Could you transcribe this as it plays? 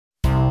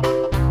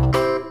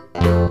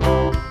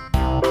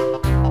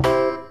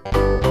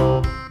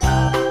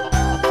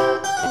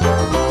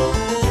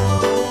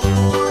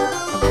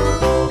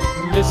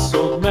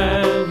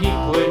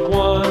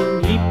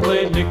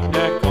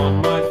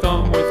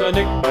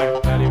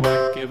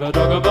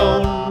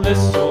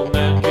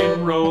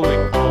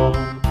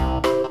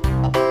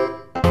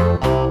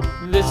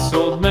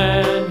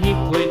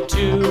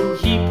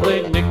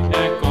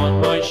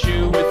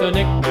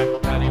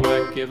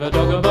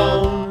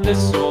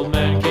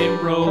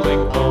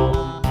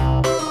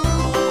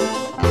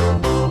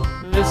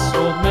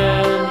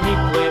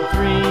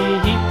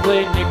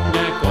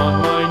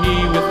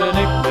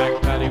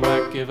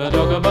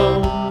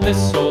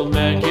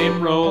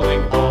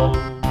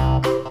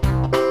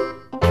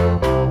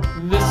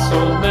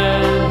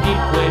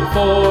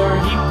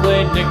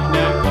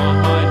knick-knack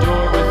on my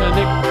door with a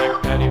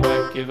knick-knack,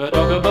 paddywhack, give a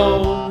dog a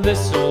bone.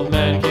 This old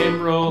man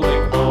came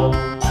rolling home.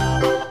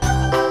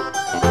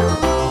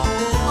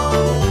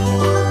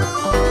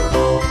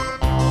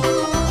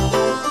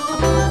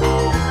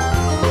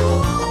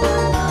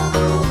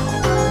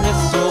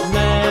 This old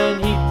man,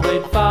 he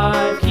played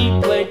five, he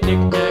played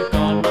knick-knack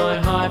on my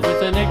hive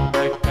with a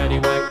knick-knack,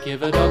 paddywhack,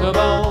 give a dog a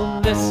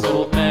bone. This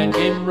old man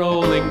came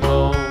rolling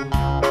home.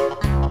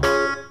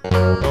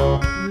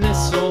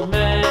 This old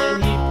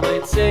man, he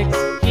played six,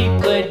 he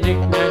played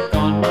knick-knack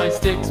on my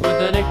sticks with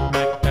a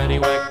knick-knack,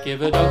 paddywhack,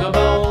 give a dog a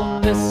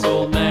bone. This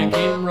old man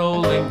came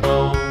rolling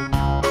home.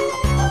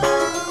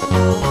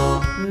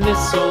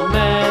 This old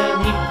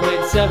man, he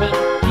played seven,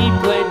 he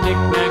played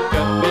knick-knack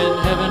up in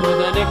heaven with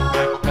a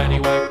knick-knack,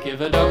 paddywhack,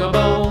 give a dog a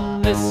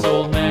bone. This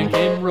old man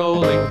came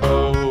rolling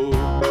home.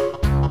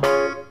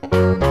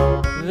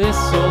 This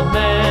old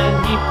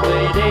man, he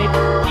played eight,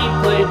 he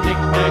played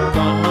knick-knack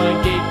on my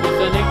gate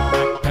with a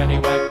knick-knack,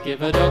 paddywhack,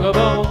 give a dog a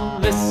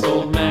bone. This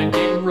old man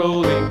came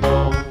rolling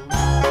home.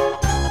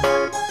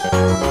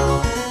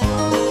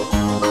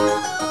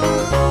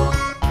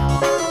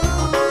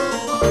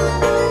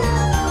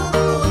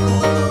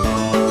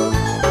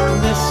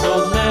 This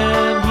old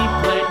man, he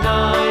played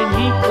nine,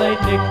 he played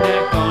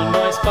knick-knack on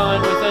my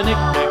spine with a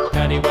knick-knack,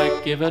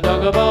 paddywhack, give a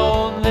dog a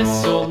bone.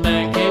 This old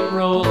man came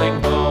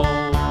rolling home.